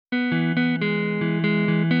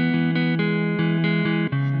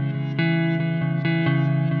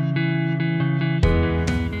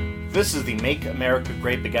This is the Make America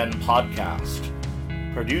Grape Again podcast,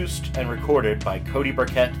 produced and recorded by Cody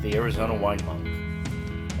Burkett, the Arizona Wine Monk.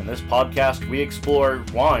 In this podcast, we explore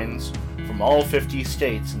wines from all 50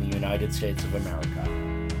 states in the United States of America.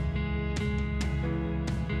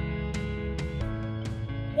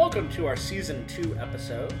 Welcome to our Season 2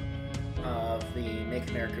 episode of the Make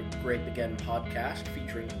America Grape Again podcast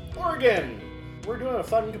featuring Oregon. We're doing a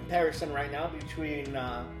fun comparison right now between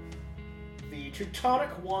the Teutonic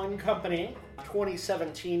Wine Company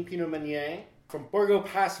 2017 Pinot Meunier from Borgo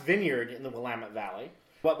Pass Vineyard in the Willamette Valley.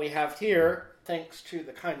 What we have here, thanks to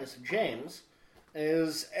the kindness of James,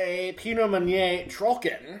 is a Pinot Meunier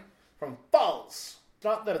Trocken from Pfalz.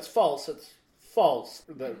 Not that it's false, it's Pfalz,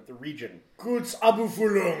 the region. Guts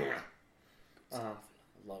Abfüllung. I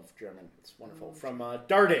love German, it's wonderful. From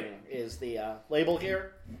Darting is the label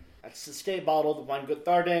here. That's the stay bottled Weingut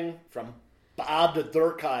Darting from Bad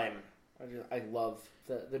Dürkheim. I love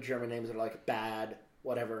the German names that are like Bad,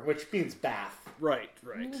 whatever, which means bath. Right.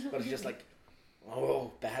 But it's just like,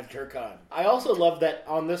 oh, Bad Dürkheim. I also love that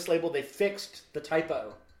on this label they fixed the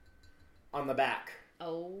typo on the back.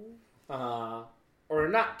 Oh. Or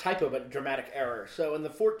not typo, but dramatic error. So in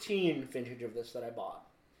the 14 vintage of this that I bought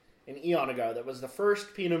an eon ago, that was the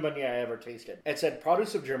first Pinot Meunier I ever tasted. It said,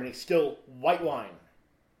 produce of Germany, still white wine.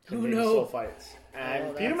 Oh no. Sulfites.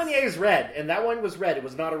 And Pinot Meunier is red, and that one was red. It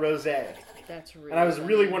was not a rosé. That's really And I was funny.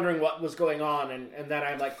 really wondering what was going on, and then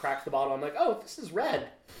I cracked the bottle. I'm like, oh, this is red.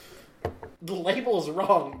 The label is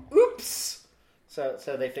wrong. Oops. So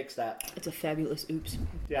they fixed that. It's a fabulous oops.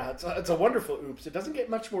 Yeah, it's a wonderful oops. It doesn't get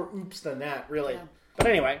much more oops than that, really. Yeah. But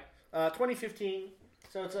anyway, 2015,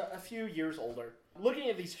 so it's a few years older. Looking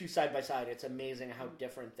at these two side by side, it's amazing how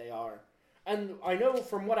different they are. And I know,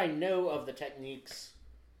 from what I know of the techniques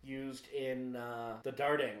used in the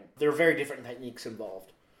darting, there are very different techniques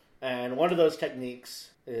involved. And one of those techniques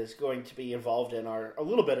is going to be involved in a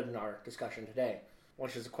little bit in our discussion today,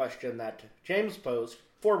 which is a question that James posed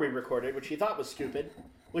before we recorded, which he thought was stupid,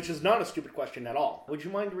 which is not a stupid question at all. Would you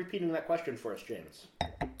mind repeating that question for us, James?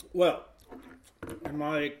 Well, in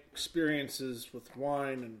my experiences with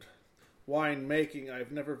wine and wine making,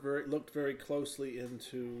 I've never looked very closely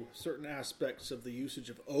into certain aspects of the usage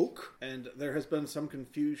of oak, and there has been some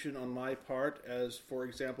confusion on my part as, for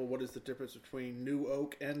example, what is the difference between new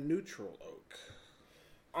oak and neutral oak?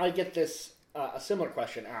 I get this, a similar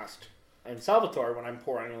question asked in Salvatore when I'm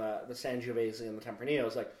pouring the Sangiovese and the Tempranillo.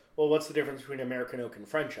 It's like, well, what's the difference between American oak and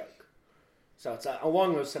French oak? So it's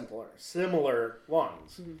along those similar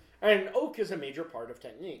lines. Mm-hmm. And oak is a major part of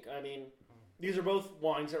technique. I mean, these are both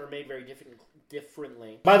wines that were made very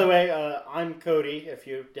differently. By the way, I'm Cody, if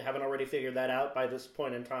you haven't already figured that out by this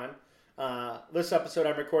point in time. This episode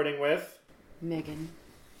I'm recording with Megan,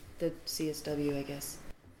 the CSW, I guess.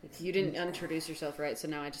 You didn't introduce yourself right, so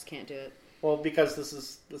now I just can't do it. Well, because this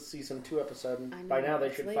is the Season 2 episode, and by now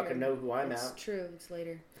they should later. fucking know who I'm at. It's true, it's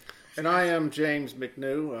later. And I am James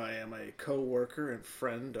McNew. I am a co-worker and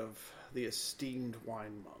friend of the esteemed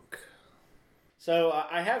wine monk. So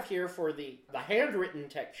I have here for the handwritten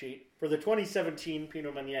tech sheet for the 2017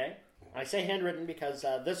 Pinot Meunier. I say handwritten because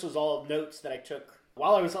this was all notes that I took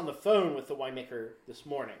while I was on the phone with the winemaker this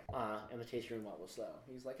morning in the tasting room while it was slow.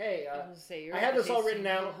 He's like, hey, I had this all written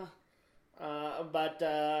out, but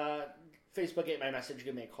Facebook ate my message,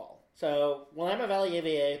 give me a call. So, Willamette Valley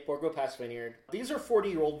of Borgo Pass Vineyard. These are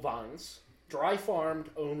 40-year-old vines, dry farmed,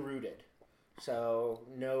 own rooted. So,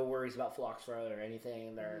 no worries about phlox or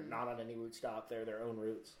anything. They're not on any rootstock. They're their own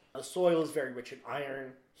roots. The soil is very rich in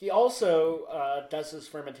iron. He also does his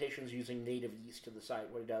fermentations using native yeast to the site.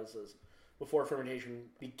 What he does is, before fermentation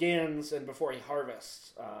begins and before he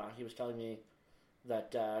harvests, he was telling me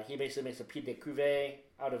that he basically makes a pied de cuvée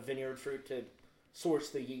out of vineyard fruit to source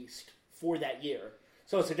the yeast for that year.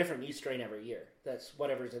 So it's a different yeast strain every year. That's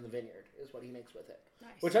whatever's in the vineyard is what he makes with it.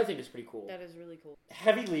 Nice. Which I think is pretty cool. That is really cool.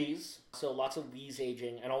 Heavy lees, so lots of lees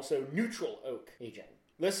aging, and also neutral oak aging.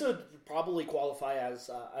 This would probably qualify as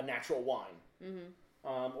a natural wine,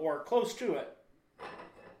 or close to it,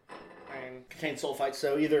 and contains sulfites.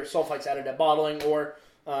 So either sulfites added at bottling, or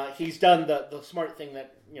he's done the smart thing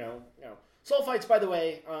that sulfites. By the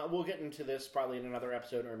way, we'll get into this probably in another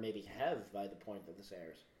episode, or maybe have by the point that this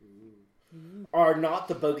airs. Are not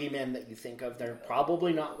the bogeymen that you think of. They're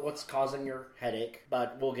probably not what's causing your headache,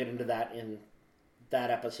 but we'll get into that in that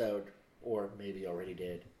episode, or maybe already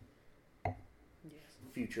did. Yes.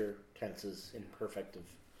 Future tenses imperfective.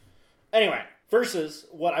 Anyway, versus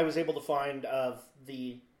what I was able to find of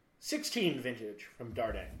the 16 vintage from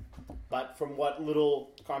Darting. But from what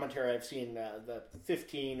little commentary I've seen, the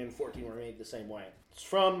 15 and 14 were made the same way. It's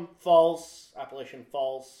from Pfalz, appellation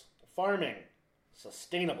Pfalz, farming,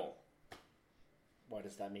 sustainable. Why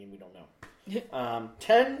does that mean? We don't know.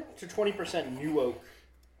 10 to 20% new oak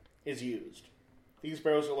is used. These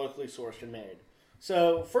barrels are locally sourced and made.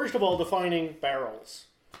 So, first of all, defining barrels.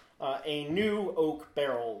 A new oak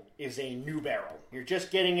barrel is a new barrel. You're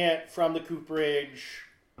just getting it from the cooperage.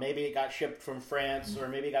 Maybe it got shipped from France, or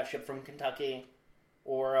maybe it got shipped from Kentucky.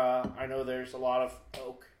 Or I know there's a lot of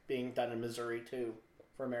oak being done in Missouri, too,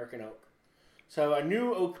 for American oak. So a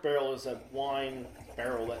new oak barrel is a wine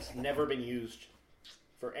barrel that's never been used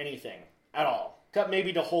for anything at all. Except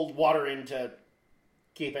maybe to hold water in to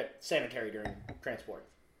keep it sanitary during transport.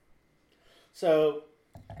 So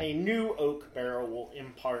a new oak barrel will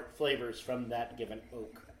impart flavors from that given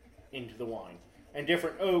oak into the wine. And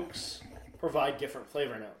different oaks provide different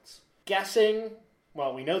flavor notes. Guessing,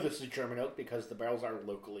 well, we know this is German oak because the barrels are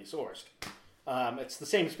locally sourced. It's the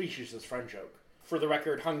same species as French oak. For the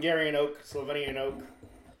record, Hungarian oak, Slovenian oak,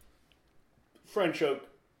 French oak,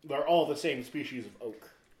 they're all the same species of oak.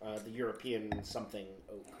 The European something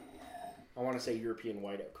oak. I want to say European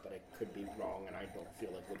white oak, but I could be wrong, and I don't feel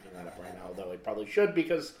like looking that up right now, though I probably should,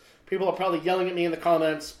 because people are probably yelling at me in the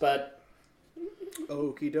comments, but...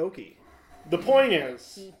 Okie dokie. The point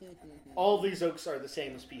is, all these oaks are the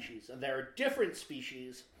same species, and there are different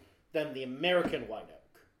species than the American white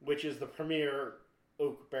oak, which is the premier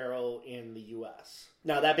oak barrel in the U.S.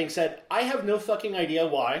 Now, that being said, I have no fucking idea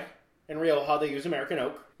why in Rioja they use American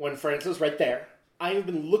oak, when France is right there. I have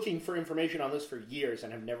been looking for information on this for years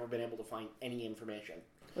and have never been able to find any information.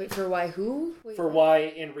 Wait, for why who? Wait, for why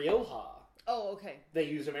in Rioja okay. They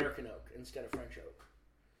use American oak instead of French oak.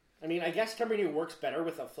 I mean, I guess Cabernet works better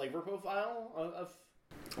with a flavor profile of...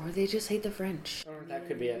 Or they just hate the French. Or that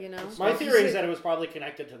could be it. You know? My theory is that it was probably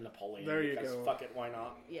connected to Napoleon. There you because go. Fuck it, why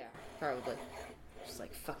not? Yeah, probably. Just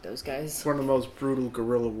like, fuck those guys. One of the most brutal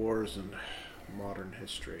guerrilla wars in modern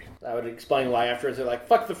history. That would explain why afterwards they're like,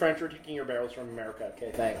 fuck the French, we're taking your barrels from America.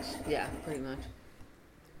 Okay, thanks. Yeah, pretty much.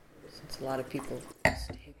 Since a lot of people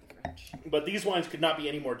just hate the French. But these wines could not be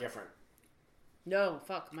any more different. No,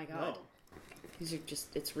 fuck, my God. No. These are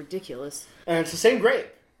just, it's ridiculous. And it's the same grape.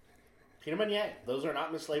 Pinot Meunier. Those are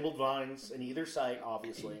not mislabeled vines in either site,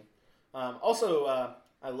 obviously. Also,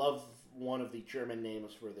 I love one of the German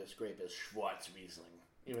names for this grape is Schwarzriesling,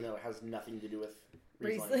 even though it has nothing to do with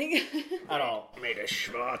Riesling. At all. May the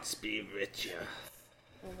Schwarz be with you.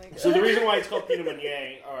 Oh my God. So the reason why it's called Pinot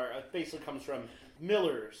Meunier basically comes from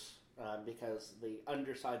millers, because the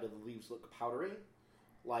underside of the leaves look powdery,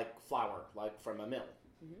 like flour, like from a mill.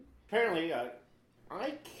 Mm-hmm. Apparently,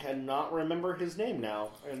 I cannot remember his name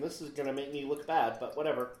now, and this is going to make me look bad, but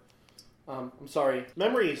whatever. I'm sorry.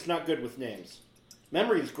 Memory is not good with names.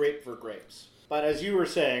 Memory is great for grapes. But as you were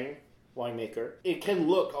saying, winemaker, it can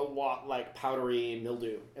look a lot like powdery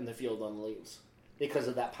mildew in the field on the leaves because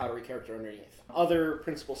of that powdery character underneath. Other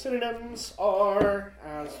principal synonyms are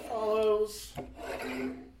as follows.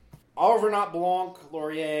 Arvenat Blanc,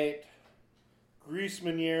 Laureate, Gris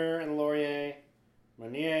Meunier and Laurier,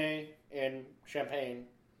 Meunier in Champagne,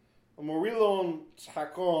 Morillon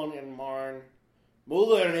Tacon in Marne,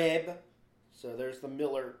 Müllerrebe, so there's the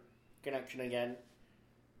Miller connection again,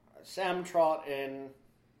 Samtrot in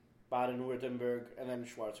Baden-Württemberg, and then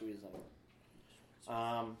Schwarzriesling.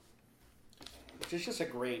 Which is just a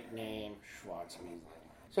great name, Schwarzriesling.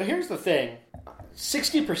 So here's the thing.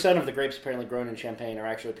 60% of the grapes apparently grown in Champagne are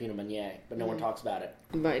actually Pinot Meunier, but no one talks about it.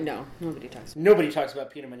 But no, nobody talks about it. Nobody talks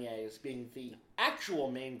about Pinot Meunier as being the actual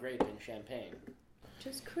main grape in Champagne.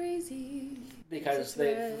 Just crazy. Because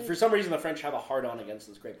for some reason, the French have a hard-on against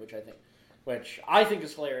this grape, which I think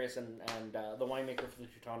is hilarious, and the winemaker for the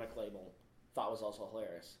Teutonic label thought was also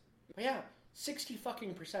hilarious. But yeah,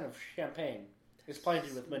 60% of Champagne is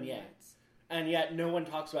planted with Meunier. And yet no one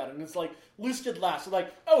talks about it. And it's like listed last. So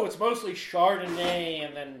like, oh, it's mostly Chardonnay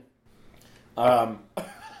and then...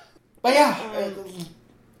 but yeah,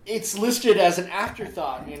 it's listed as an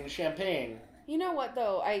afterthought in Champagne. You know what,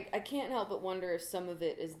 though? I can't help but wonder if some of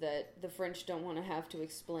it is that the French don't want to have to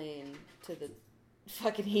explain to the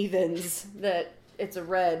fucking heathens that it's a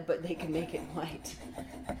red, but they can make it white.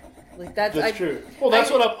 Like that's true. Well,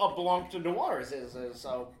 that's what a Blanc de Noir is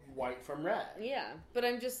white from red. Yeah, but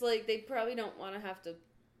I'm just like, they probably don't want to have to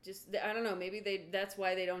just, I don't know, maybe that's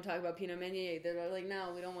why they don't talk about Pinot Meunier. They're like,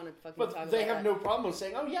 no, we don't want to fucking talk about that. But they have no problem with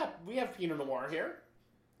saying, oh yeah, we have Pinot Noir here.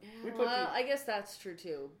 Yeah, well, I guess that's true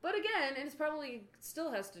too. But again, it's probably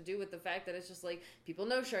still has to do with the fact that it's just like, people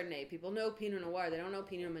know Chardonnay, people know Pinot Noir, they don't know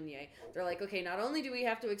Pinot Meunier. They're like, okay, not only do we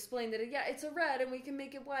have to explain that, yeah, it's a red and we can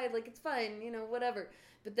make it white, like it's fine, whatever.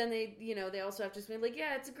 But then they, they also have to explain, like,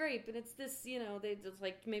 yeah, it's a grape, and it's this, they just,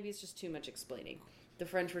 like, maybe it's just too much explaining. The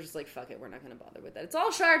French were just like, fuck it, we're not going to bother with that. It's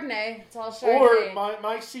all Chardonnay. It's all Chardonnay. Or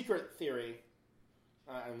my secret theory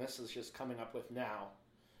and this is just coming up with now,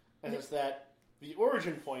 is that the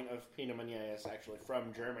origin point of Pinot Meunier is actually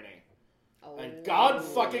from Germany. Oh, and God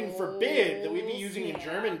fucking forbid that we be using a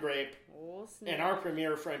German grape in our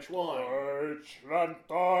premier French wine. Deutschland,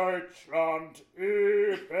 Deutschland,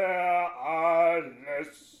 über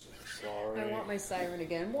alles. Sorry. I want my siren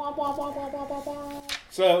again. Wah, wah, wah, wah, wah, wah, wah.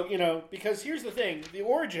 So, because here's the thing. The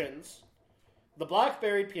origins, the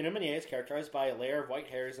black-berried Pinot Meunier is characterized by a layer of white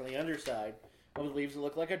hairs on the underside of the leaves that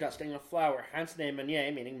look like a dusting of flour, hence the name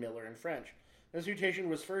Meunier, meaning miller in French. This mutation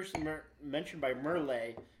was first mentioned by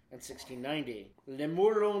Müllerrebe in 1690. Le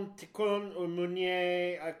mourlon ticon au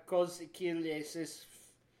Meunier à cause qu'il est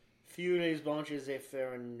fures blanches et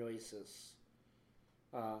farinoises.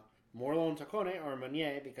 Mourlon ticone or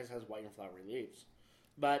Meunier because it has white and flowery leaves.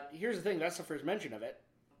 But here's the thing, that's the first mention of it.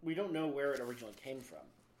 We don't know where it originally came from.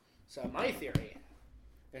 So my theory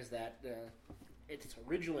is that it's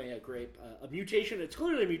originally a grape, a mutation. It's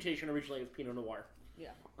clearly a mutation originally of Pinot Noir.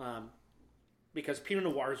 Yeah. Because Pinot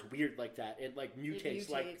Noir is weird like that. It mutates.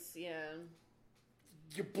 Yeah.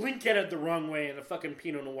 You blink at it the wrong way and the fucking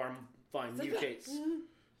Pinot Noir vine mutates.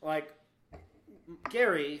 Like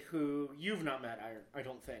Gary, who you've not met, I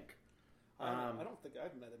don't think. I don't think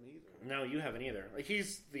I've met him either. No, you haven't either.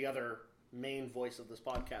 He's the other main voice of this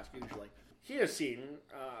podcast usually. He has seen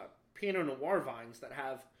Pinot Noir vines that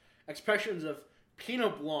have expressions of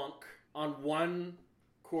Pinot Blanc on one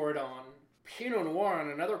cordon, Pinot Noir on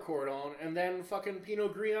another cordon, and then fucking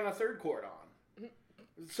Pinot Gris on a third cordon.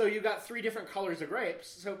 So you got 3 different colors of grapes.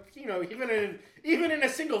 So, even in a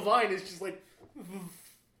single vine, it's just like...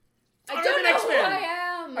 I don't know who I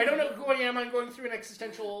am! I don't know who I am. I'm going through an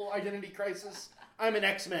existential identity crisis. I'm an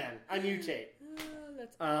X-Man. I mutate.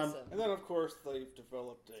 That's awesome. And then, of course, they've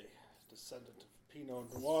developed a descendant of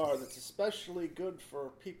Pinot Noir that's especially good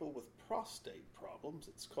for people with prostate problems.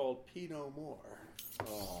 It's called Pinot Noir.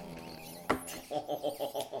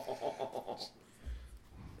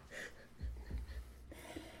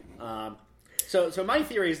 So my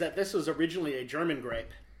theory is that this was originally a German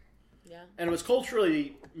grape. Yeah. And it was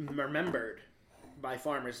culturally remembered by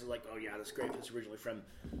farmers like, oh yeah, this grape is originally from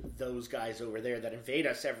those guys over there that invade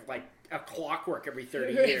us like a clockwork every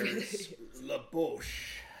 30 years. La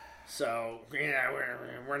Gauche. So, yeah,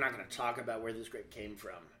 we're not going to talk about where this grape came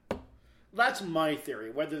from. That's my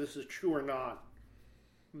theory. Whether this is true or not,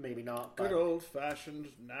 maybe not. Good old-fashioned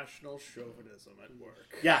national chauvinism at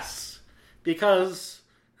work. Yes, because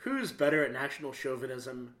who's better at national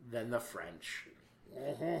chauvinism than the French?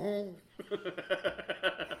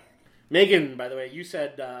 Megan, by the way, you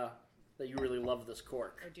said that you really love this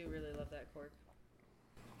cork. I do really love that cork.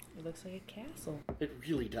 It looks like a castle. It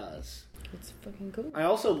really does. It's fucking cool. I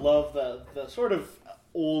also love the sort of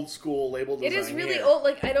old school label design. It is really here. old.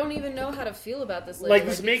 Like, I don't even know how to feel about this label. Like,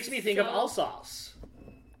 this makes me think of Alsace.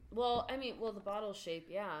 Well, the bottle shape,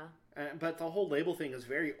 yeah. But the whole label thing is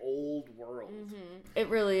very old world. Mm-hmm. It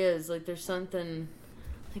really is. Like, there's something...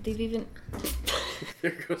 Like, they've even...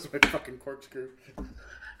 There goes my fucking corkscrew.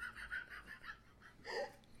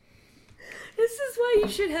 This is why you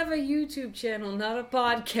should have a YouTube channel, not a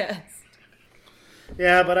podcast.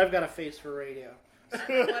 Yeah, but I've got a face for radio.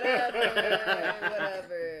 Whatever.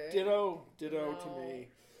 Ditto to me.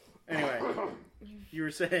 Anyway, you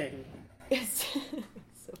were saying... It's so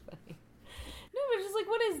funny. No, but it's just like,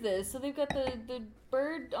 what is this? So they've got the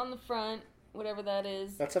bird on the front, whatever that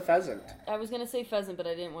is. That's a pheasant. I was going to say pheasant, but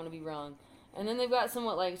I didn't want to be wrong. And then they've got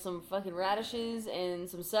some fucking radishes and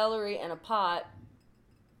some celery and a pot.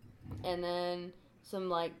 And then some,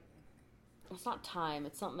 like, it's not thyme,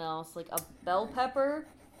 it's something else. Like a bell pepper,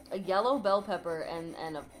 a yellow bell pepper,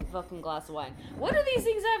 and a fucking glass of wine. What do these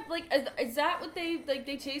things have? Like, is that what they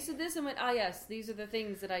tasted this and went, yes, these are the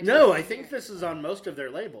things that I No, I think this is on most of their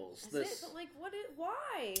labels. Is it? But, like,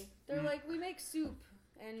 why? They're like, we make soup.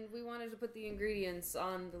 And we wanted to put the ingredients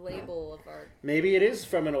on the label of our... Maybe it is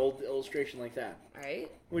from an old illustration like that.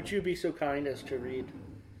 Right? Would you be so kind as to read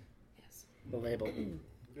the label?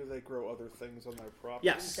 Do they grow other things on their property?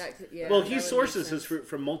 Yes. Yeah, well, he sources his fruit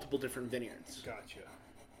from multiple different vineyards. Gotcha.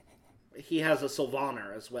 He has a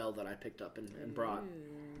Sylvaner as well that I picked up and brought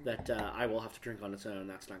that I will have to drink on its own.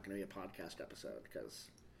 That's not going to be a podcast episode because...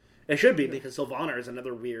 It should be because Sylvaner is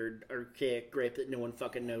another weird, archaic grape that no one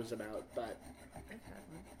fucking knows about, but...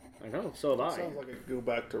 I know, so have I. Sounds like it could go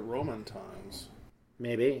back to Roman times.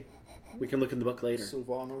 Maybe. We can look in the book later.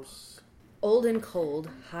 Sylvanos. Old and cold,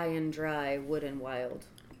 high and dry, wood and wild.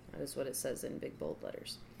 That is what it says in big bold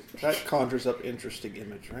letters. That conjures up interesting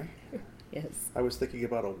imagery. Yes. I was thinking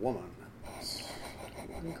about a woman.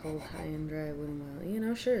 Old and cold, high and dry, wood and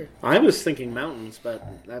wild. Sure. I was thinking mountains,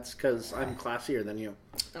 but that's because I'm classier than you.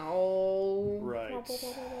 Oh. Right.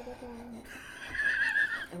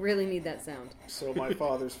 I really need that sound. So my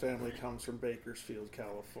father's family comes from Bakersfield,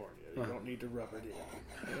 California. You don't need to rub it in.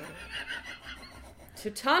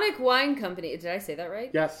 Teutonic Wine Company. Did I say that right?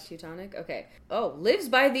 Yes. Teutonic? Okay. Oh, lives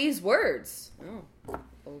by these words. Oh.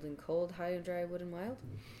 Old and cold, high and dry, wood and wild.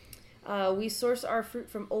 We source our fruit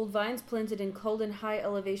from old vines planted in cold and high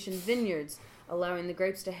elevation vineyards, allowing the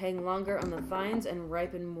grapes to hang longer on the vines and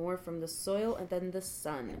ripen more from the soil and then the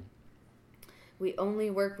sun. We only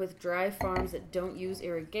work with dry farms that don't use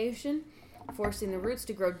irrigation, forcing the roots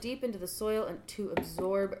to grow deep into the soil and to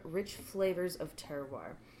absorb rich flavors of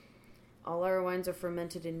terroir. All our wines are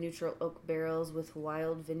fermented in neutral oak barrels with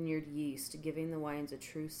wild vineyard yeast, giving the wines a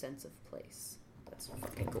true sense of place. That's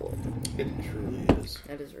fucking cool. It truly is.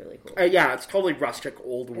 That is really cool. Yeah, it's totally rustic,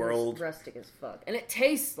 old world. It's rustic as fuck. And it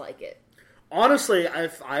tastes like it. Honestly,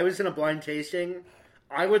 if I was in a blind tasting,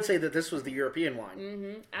 I would say that this was the European wine.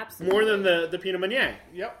 Mm-hmm. Absolutely. More than the Pinot Meunier.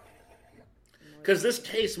 Yep. Because this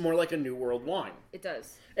tastes more like a New World wine. It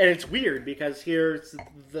does. And it's weird because here's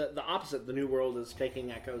the opposite. The New World is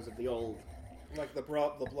taking echoes of the old. Like the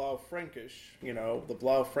Blau Frankish. You know, the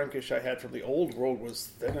Blau Frankish I had from the old world was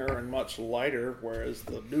thinner and much lighter, whereas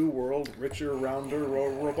the New World, richer, rounder,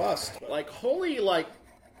 robust. Like, holy, like,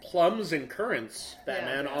 plums and currants,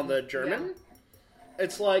 Batman, on the German. Yeah.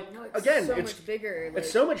 It's like, No, it's again, so it's much bigger. Like,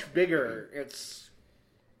 it's so much bigger. It's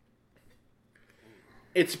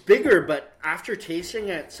bigger, but after tasting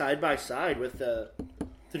it side by side with the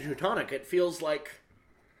Teutonic, it feels like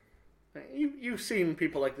you've seen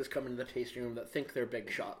people like this come into the tasting room that think they're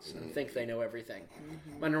big shots and think they know everything.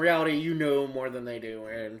 Mm-hmm. When in reality, you know more than they do,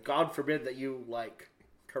 and God forbid that you like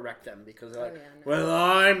correct them because they're like, well,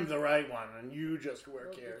 I'm the right one, and you just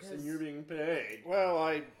work here, so you're being paid. Well,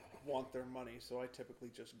 I want their money, so I typically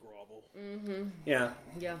just grovel. Mm-hmm. Yeah.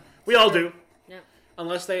 Yeah. We all do. Yeah.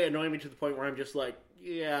 Unless they annoy me to the point where I'm just like,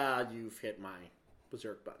 yeah, you've hit my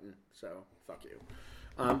berserk button, so fuck you.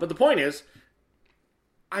 But the point is,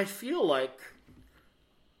 I feel like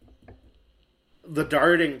the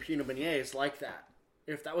Darting Pinot Meunier is like that.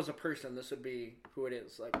 If that was a person, this would be who it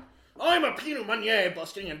is. Like, I'm a Pinot Meunier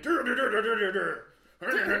busting in. Pinot Meunier,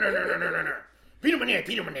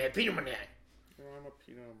 Pinot Meunier, Pinot Meunier. Well, I'm a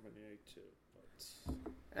Pinot Meunier too.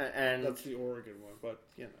 And that's the Oregon one, but,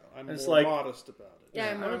 you know, I'm it's more like, modest about it.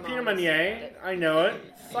 Yeah, I'm a Pinot Meunier. I know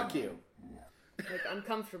it. Fuck you. Like, I'm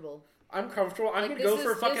comfortable. I'm comfortable. I'm Like, going to go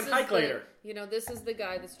for a fucking hike later. You know, this is the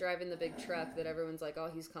guy that's driving the big truck that everyone's like, oh,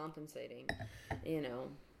 he's compensating. You know,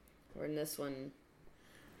 or in this one,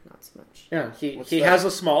 not so much. Yeah, he has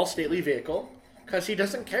a small, stately vehicle because he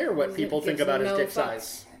doesn't care what people think about his dick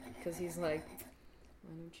size. Because he's like,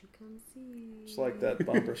 why don't you come see? It's like that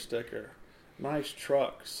bumper sticker. Nice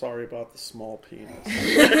truck. Sorry about the small penis.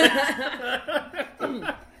 Shit.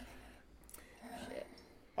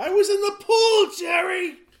 I was in the pool,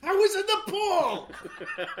 Jerry! I was in the pool!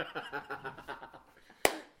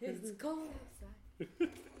 It's cold outside.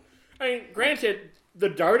 I mean, granted, the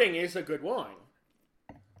Darting is a good wine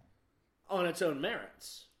on its own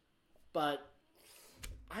merits, but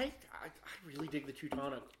I really dig the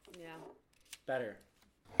Teutonic better.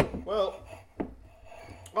 Well,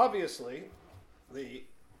 obviously, the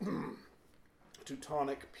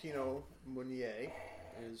Teutonic Pinot Meunier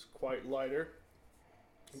is quite lighter,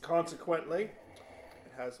 and consequently,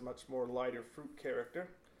 it has much more lighter fruit character.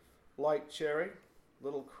 Light cherry,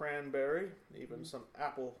 little cranberry, even some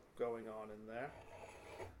apple going on in there.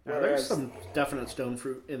 Now, there's some definite stone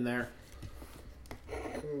fruit in there.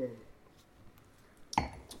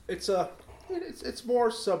 It's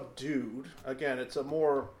more subdued. Again, it's a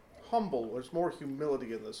more humble. There's more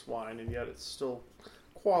humility in this wine, and yet it's still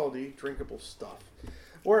quality, drinkable stuff.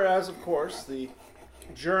 Whereas, of course, the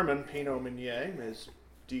German Pinot Meunier is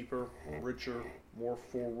deeper, richer, more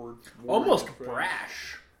forward. Almost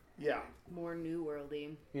brash. Yeah. More New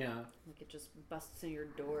Worldy. Yeah. Like it just busts in your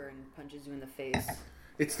door and punches you in the face.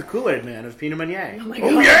 It's the Kool-Aid Man of Pinot Meunier. Oh my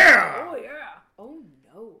God. Oh yeah! Oh yeah! Oh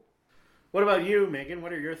no! What about you, Megan?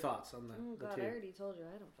 What are your thoughts on Oh God, the two? I already told you.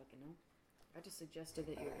 I don't fucking know. I just suggested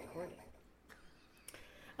that you record it.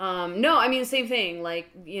 No, I mean, same thing. Like,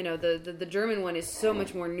 you know, the German one is so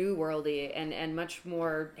much more New Worldy and much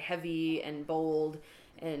more heavy and bold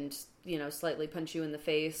and, you know, slightly punch you in the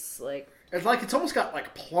face. Like, It's almost got,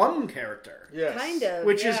 like, plum character. Yes. kind of.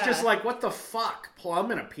 Which is yeah. just like, what the fuck?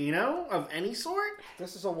 Plum in a Pinot of any sort?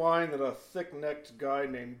 This is a wine that a thick-necked guy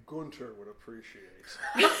named Gunter would appreciate.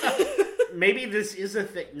 Maybe this is a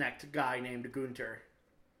thick-necked guy named Gunter.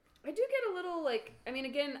 I do get a little, like, I mean,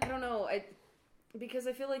 again, I don't know. Because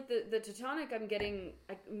I feel like the Teutonic I'm getting,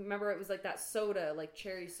 I remember it was like that soda, like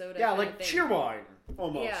cherry soda. Yeah, like cheerwine,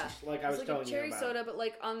 almost. Yeah. Like I was like telling a cherry you about. soda, but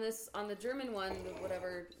like on the German one,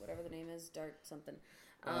 whatever the name is, Dart something.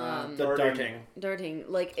 Darting.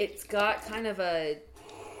 Like it's got kind of a,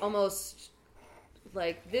 almost,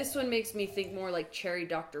 like this one makes me think more like cherry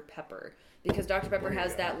Dr. Pepper. Because Dr. Pepper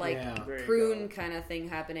has that, like, prune kind of thing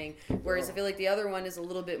happening. Whereas I feel like the other one is a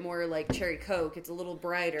little bit more like Cherry Coke. It's a little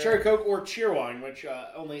brighter. Cherry Coke or Cheerwine, which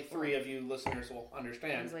only 3 of you listeners will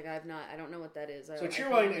understand. I was like, I don't know what that is. So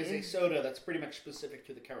Cheerwine is a soda that's pretty much specific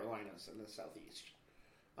to the Carolinas and the Southeast.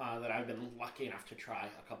 That I've been lucky enough to try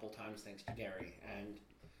a couple times thanks to Gary. And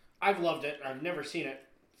I've loved it. I've never seen it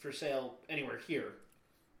for sale anywhere here.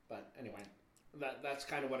 But anyway, that's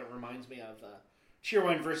kind of what it reminds me of.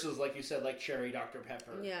 Cheerwine versus, like you said, like cherry Dr.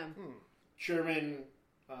 Pepper. Yeah. German,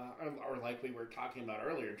 or like we were talking about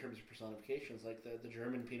earlier in terms of personifications, like the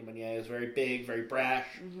German Pinot Meunier is very big, very brash.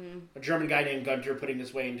 Mm-hmm. A German guy named Gunter putting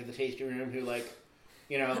his way into the tasting room who, like,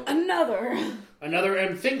 you know... Another,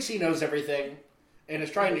 and thinks he knows everything, and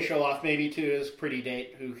is trying to show off maybe to his pretty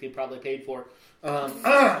date, who he probably paid for.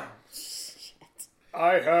 I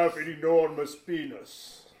have an enormous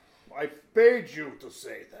penis. I paid you to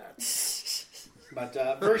say that. But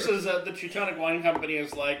versus the Teutonic Wine Company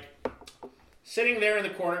is like sitting there in the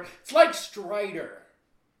corner. It's like Strider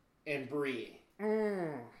and Brie.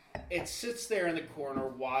 It sits there in the corner,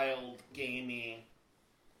 wild, gamey,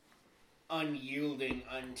 unyielding,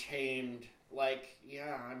 untamed. Like,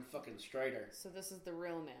 yeah, I'm fucking Strider. So this is the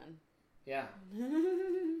real man. Yeah.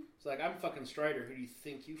 It's like, I'm fucking Strider. Who do you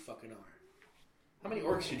think you fucking are? How many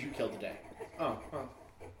orcs did you kill today? Oh, well.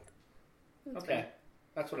 Okay.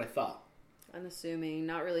 That's what I thought. Unassuming,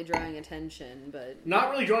 not really drawing attention, but...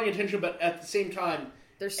 Not really drawing attention, but at the same time,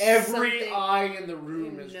 there's every eye in the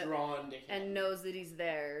room is drawn to him. And knows that he's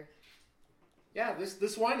there. Yeah,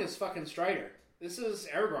 this wine is fucking Strider. This is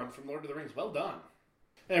Aragorn from Lord of the Rings. Well done.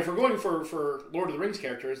 And if we're going for Lord of the Rings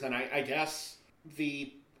characters, then I guess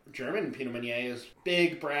the German Pinot Meunier is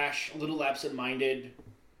big, brash, a little absent-minded,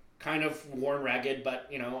 kind of worn ragged, but,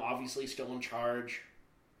 you know, obviously still in charge.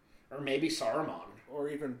 Or maybe Saruman. Or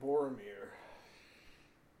even Boromir.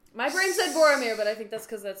 My brain said Boromir, but I think that's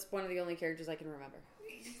because that's one of the only characters I can remember.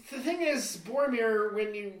 The thing is, Boromir,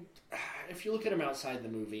 if you look at him outside the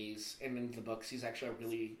movies and in the books, he's actually a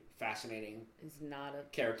really fascinating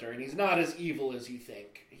character, and he's not as evil as you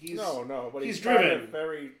think. But he's driven.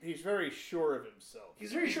 He's very sure of himself.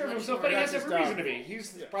 He's very sure of himself, but he has every reason to be.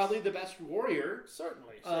 He's probably the best warrior.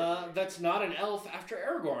 Certainly. That's not an elf after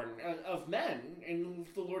Aragorn of men in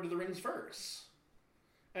the Lord of the Rings verse.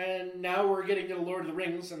 And now we're getting into Lord of the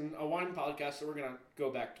Rings and a wine podcast, so we're going to go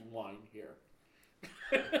back to wine here.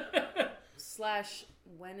 /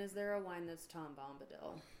 when is there a wine that's Tom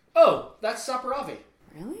Bombadil? Oh, that's Saperavi.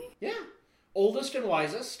 Really? Yeah. Oldest and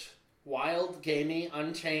wisest. Wild, gamey,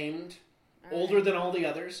 untamed. Older than all the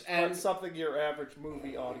others. And something your average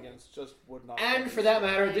movie audience just would not. And for that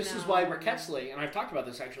matter, this is why Ricketsley, and I've talked about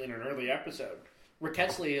this actually in an early episode,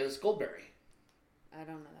 Ricketsley is Goldberry. I don't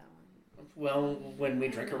know that one. Well, when we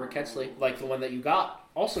drink a Ricketsley, like the one that you got,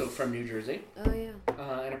 also from New Jersey. Oh, yeah.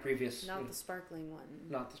 In a previous... Not the sparkling one.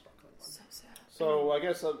 Not the sparkling one. So sad. So, I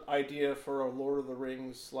guess an idea for a Lord of the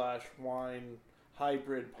Rings / wine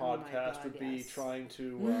hybrid podcast would be trying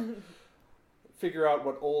to figure out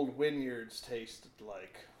what old vineyards tasted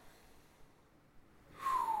like.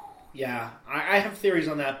 Yeah, I have theories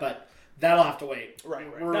on that, but that'll have to wait. Right.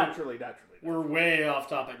 Naturally. We're way off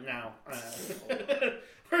topic now.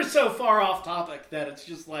 We're so far off topic that it's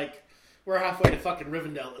just like we're halfway to fucking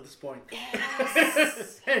Rivendell at this point.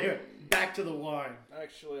 Yes. Anyway, back to the wine.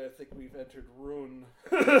 Actually, I think we've entered Rune.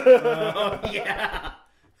 Yeah.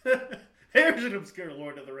 Here's an obscure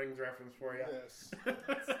Lord of the Rings reference for you. Yes.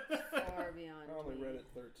 Far beyond. I only read it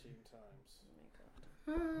 13 times.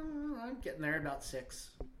 I'm getting there, about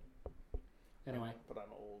 6. Anyway. But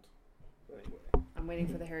I'm old. Anyway. I'm waiting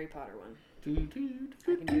for the Harry Potter one. I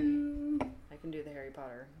can do the Harry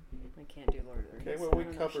Potter. I can't do Lord of the Rings. Okay, well, we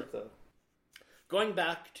covered the... Going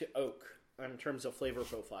back to oak, in terms of flavor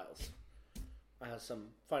profiles, I have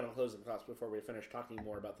some final closing thoughts before we finish talking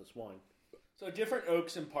more about this wine. So different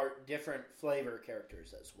oaks impart different flavor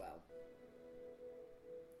characters as well.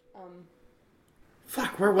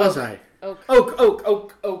 Fuck, where was I? Oak. Oak.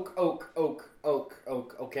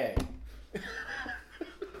 Okay.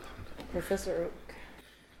 Professor Oak.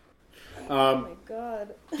 Oh my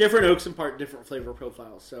god. Different oaks impart different flavor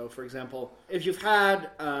profiles. So, for example, if you've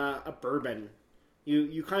had a bourbon,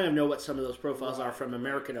 you kind of know what some of those profiles are from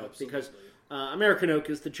American oak, because American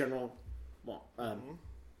oak is the general,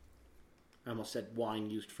 I almost said wine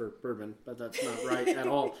used for bourbon, but that's not right at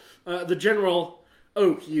all. The general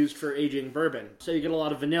oak used for aging bourbon. So you get a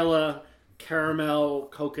lot of vanilla, caramel,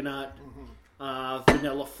 coconut,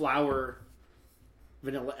 vanilla flower,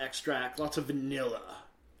 vanilla extract, lots of vanilla.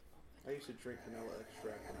 I used to drink vanilla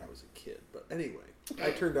extract when I was a kid, but anyway, I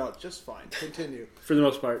turned out just fine. Continue. For the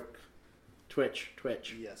most part. Twitch.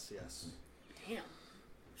 Yes. Damn.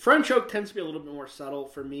 French oak tends to be a little bit more subtle.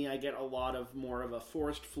 For me, I get a lot of more of a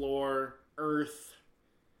forest floor, earth,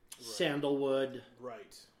 sandalwood.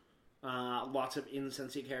 Right. Lots of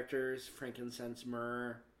incensey characters, frankincense,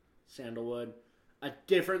 myrrh, sandalwood. A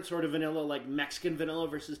different sort of vanilla, like Mexican vanilla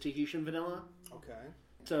versus Tahitian vanilla. Okay.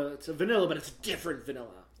 So it's a vanilla, but it's a different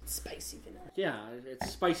vanilla. Spicy vanilla. Yeah,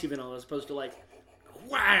 it's spicy vanilla as opposed to like,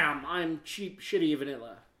 wham, I'm cheap, shitty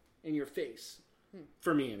vanilla in your face.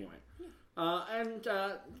 For me, anyway.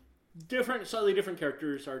 Slightly different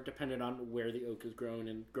characters are dependent on where the oak is grown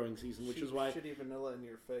and growing season, which is why... Shitty vanilla in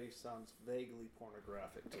your face sounds vaguely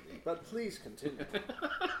pornographic to me, but please continue.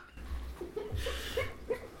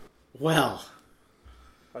 Well...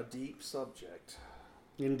 A deep subject.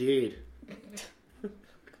 Indeed.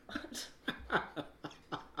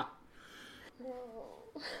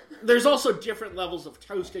 There's also different levels of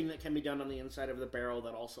toasting that can be done on the inside of the barrel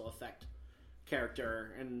that also affect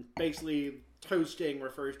character. And basically, toasting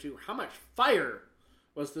refers to how much fire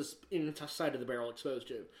was this inside of the barrel exposed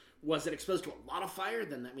to. Was it exposed to a lot of fire?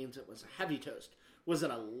 Then that means it was a heavy toast. Was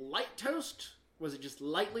it a light toast? Was it just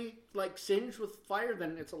lightly singed with fire?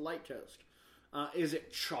 Then it's a light toast. Is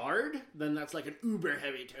it charred? Then that's like an uber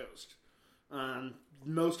heavy toast.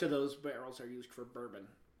 Most of those barrels are used for bourbon.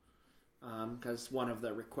 Because one of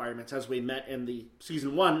the requirements, as we met in the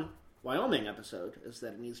season 1 Wyoming episode, is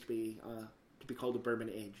that it needs to be called a bourbon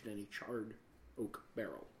aged in a charred oak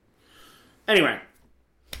barrel. Anyway,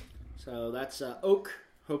 so that's oak.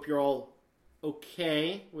 Hope you're all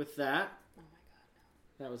okay with that. Oh my god,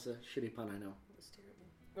 no. That was a shitty pun, I know. It was terrible.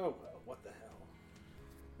 Oh well, what the hell?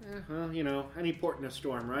 Well, any port in a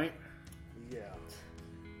storm, right? Yeah.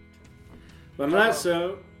 But not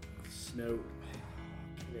so. Snow.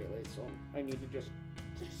 Really, so I need to just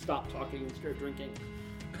stop talking and start drinking.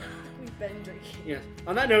 We've been drinking. Yes.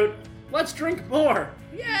 On that note, let's drink more.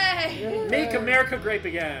 Yay! Make America grape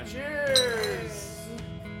again. Cheers!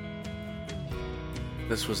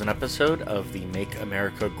 This was an episode of the Make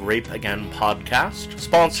America Grape Again podcast,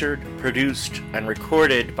 sponsored, produced, and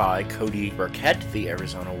recorded by Cody Burkett, the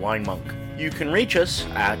Arizona wine monk. You can reach us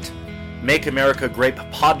at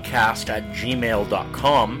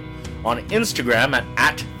makeamericagrapepodcast@gmail.com, on Instagram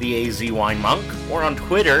at the AZ Wine Monk, or on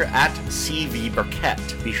Twitter at CV Burkett.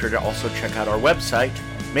 Be sure to also check out our website,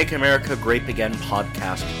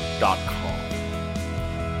 makeamericagrapeagainpodcast.com.